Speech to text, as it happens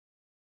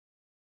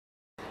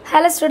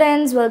Hello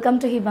students, welcome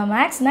to Hiba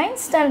Max 9th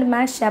standard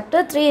Max chapter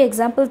 3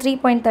 example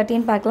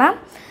 3.13 பார்க்கலாம்.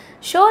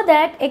 Show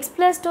that x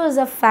plus 2 is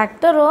a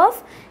factor of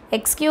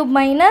x cube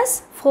minus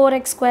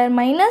 4x square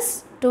minus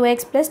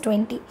 2x plus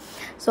 20.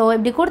 So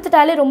இப்படி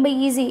கொடுத்துட்டாலே ரொம்ப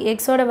easy.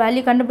 x ஓட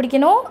value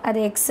கண்டுபிடிக்கணும், அது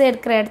x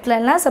இருக்கிற இடத்துல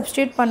எல்லாம்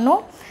substitute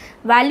பண்ணணும்.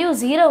 வேல்யூ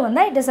 0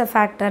 வந்தால் it is a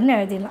factor னு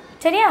எழுதிடலாம்.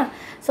 சரியா?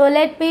 So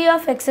let p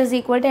of x is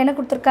equal to என்ன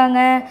கொடுத்துருக்காங்க?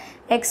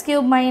 x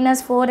cube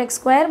minus 4x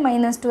square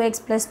minus 2x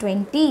plus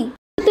 20.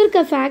 கொடுத்திருக்க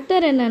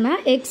ஃபேக்டர் என்னன்னா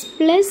x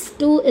plus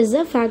 2 is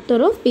a factor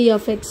of p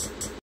of x.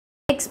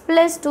 x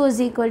plus 2 is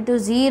equal to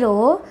 0,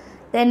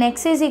 then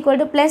x is equal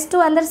to plus 2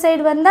 அந்த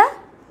side வந்தால்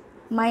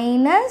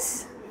minus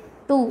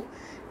 2.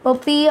 இப்போ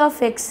p of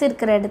x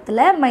இருக்கிற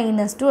இடத்துல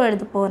minus 2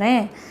 எழுத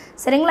போகிறேன்.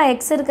 சரிங்களா?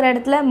 x இருக்கிற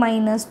இடத்துல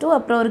minus 2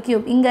 அப்புறம் ஒரு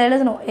கியூப் இங்கே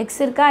எழுதணும்.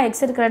 x இருக்கா,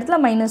 x இருக்கிற இடத்துல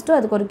minus 2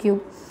 அதுக்கு ஒரு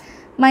கியூப்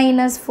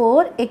minus 4,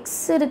 x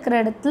இருக்கிற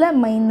இடத்துல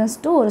minus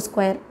 2 ஒரு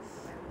ஸ்கொயர்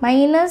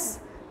minus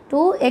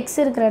 2, x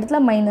இருக்கிற இடத்துல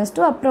minus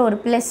 2 அப்புறம் ஒரு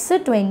plus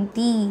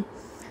 20.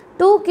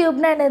 2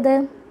 கியூப்னா என்னது?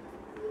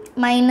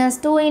 minus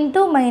 2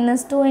 into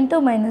minus 2 into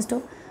minus 2.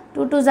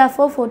 2 2s are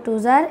 4, 4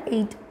 2s are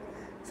 8.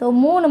 So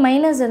 3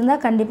 minus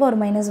இருந்தால் கண்டிப்பாக ஒரு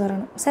மைனஸ்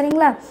வரணும்.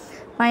 சரிங்களா?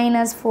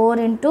 minus 4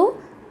 into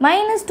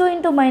minus 2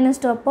 into minus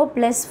 2 அப்போ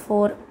plus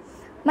 4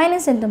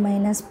 minus into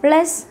minus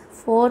plus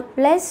 4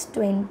 plus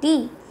 20.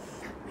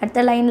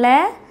 அடுத்த லைனில்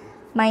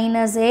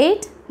minus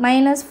 8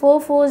 minus 4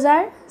 4s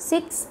are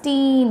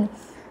 16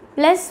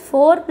 plus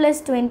 4 plus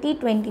 20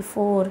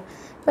 24.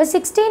 இப்போ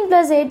 16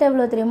 plus 8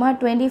 எவ்வளோ தெரியுமா?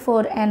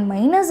 24 and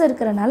மைனஸ்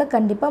இருக்கிறனால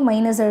கண்டிப்பாக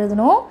மைனஸ்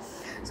எழுதணும்.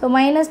 ஸோ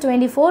minus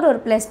 24 ஒரு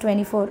plus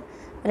 24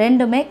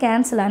 ரெண்டுமே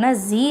கேன்சல் ஆனால்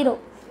 0.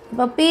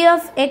 இப்போ p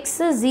of x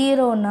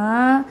 0னா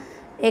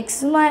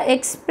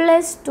x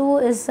plus 2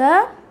 is a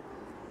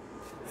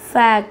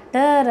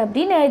factor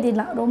அப்படின்னு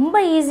எழுதிடலாம். ரொம்ப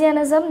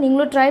ஈஸியான சம்,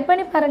 நீங்களும் ட்ரை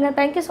பண்ணி பாருங்கள்.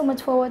 தேங்க்யூ ஸோ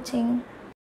மச் ஃபார் வாட்சிங்.